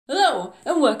Hello,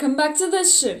 and welcome back to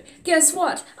this shit. Guess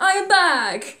what? I am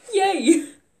back! Yay!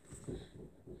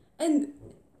 And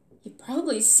you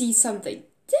probably see something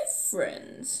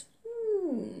different.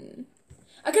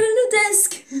 I got a new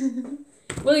desk!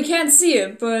 Well, you can't see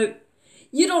it, but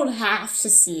you don't have to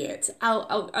see it.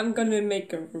 I'm gonna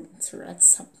make a room tour at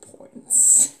some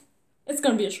points. It's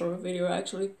gonna be a short video,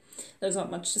 actually. There's not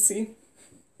much to see.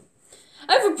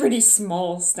 I have a pretty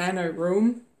small standard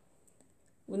room.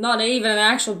 Not even an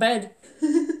actual bed.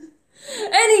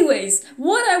 Anyways,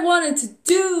 what I wanted to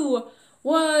do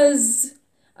was...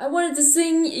 I wanted to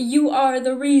sing You Are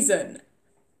the Reason.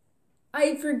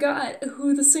 I forgot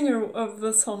who the singer of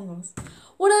the song was.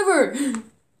 Whatever!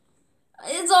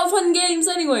 It's all fun games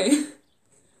anyway.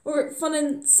 Or fun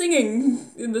and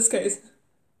singing, in this case.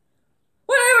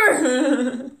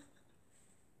 Whatever!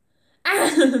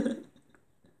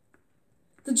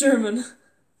 The German.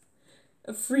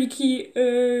 A freaky,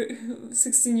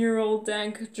 16-year-old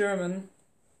dank German.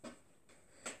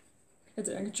 A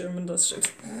dank German does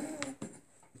shit.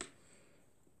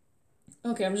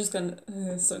 Okay, I'm just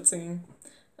gonna start singing.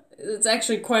 It's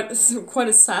actually quite a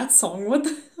sad song. What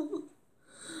the hell?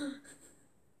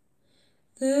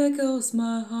 There goes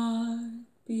my heart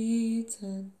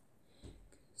beating,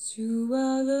 'cause you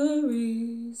are the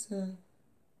reason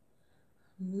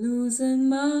I'm losing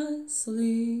my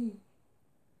sleep.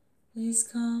 Please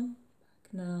come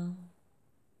back now.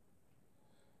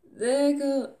 There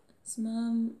goes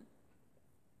my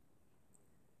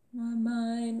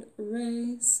mind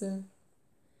racing,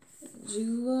 and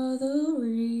you are the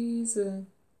reason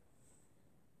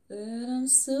that I'm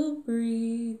still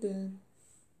breathing.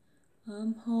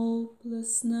 I'm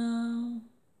hopeless now.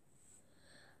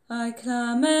 I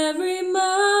climb every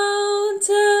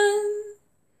mountain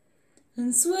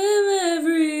and swim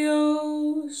every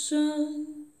ocean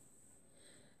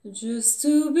just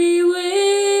to be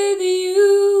with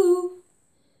you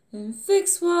and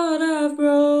fix what I've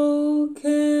broken.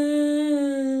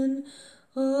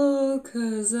 Oh,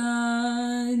 'cause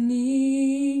I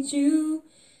need you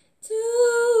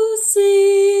to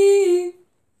see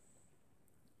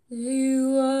that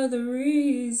you are the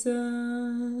reason.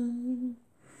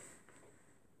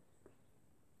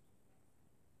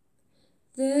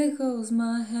 There goes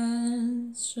my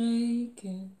hands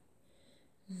shaking,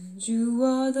 and you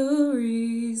are the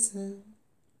reason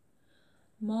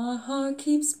my heart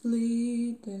keeps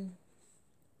bleeding.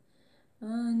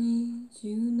 I need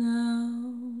you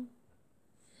now.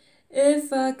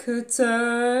 If I could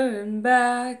turn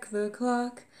back the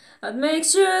clock, I'd make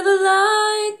sure the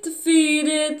light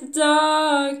defeated the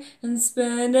dark and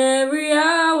spend every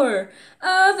hour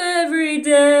of every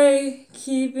day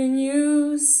keeping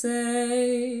you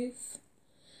safe.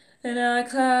 And I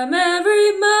climb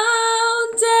every mountain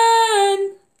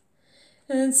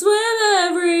and swim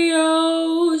every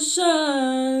ocean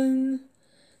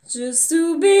just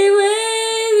to be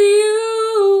with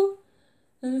you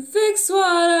and fix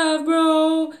what I've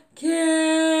broken.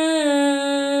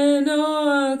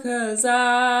 Oh, 'cause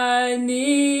I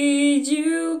need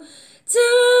you to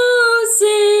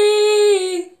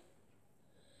see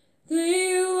that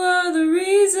you are the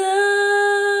reason.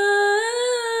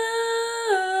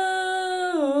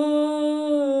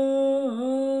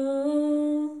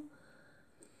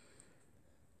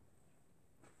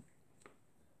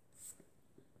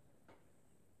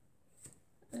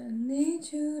 I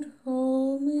need you to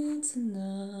hold me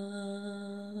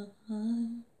tonight.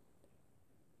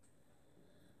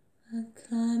 I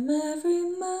climb every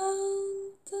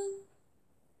mountain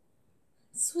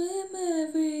and swim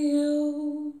every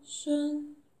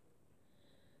ocean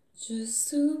just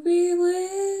to be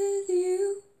with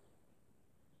you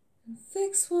and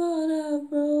fix what I've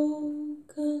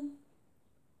broken.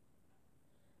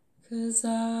 'Cause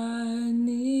I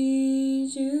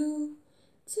need you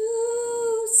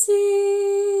to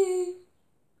see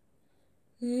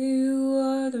that you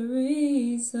are the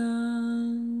reason.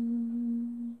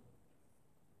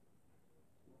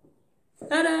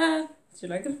 Ta-da! Did you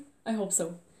like it? I hope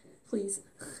so. Please.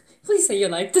 Please say you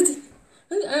liked it.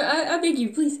 I beg you,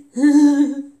 please.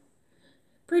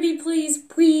 Pretty please,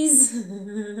 please.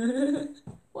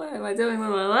 What am I doing with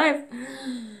my life?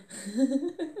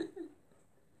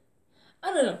 I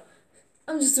don't know.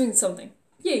 I'm just doing something.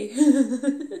 Yay!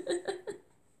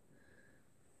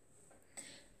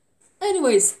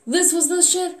 Anyways, this was the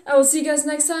shit. I will see you guys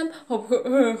next time. Hope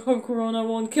Corona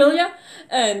won't kill ya.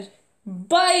 And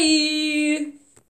bye!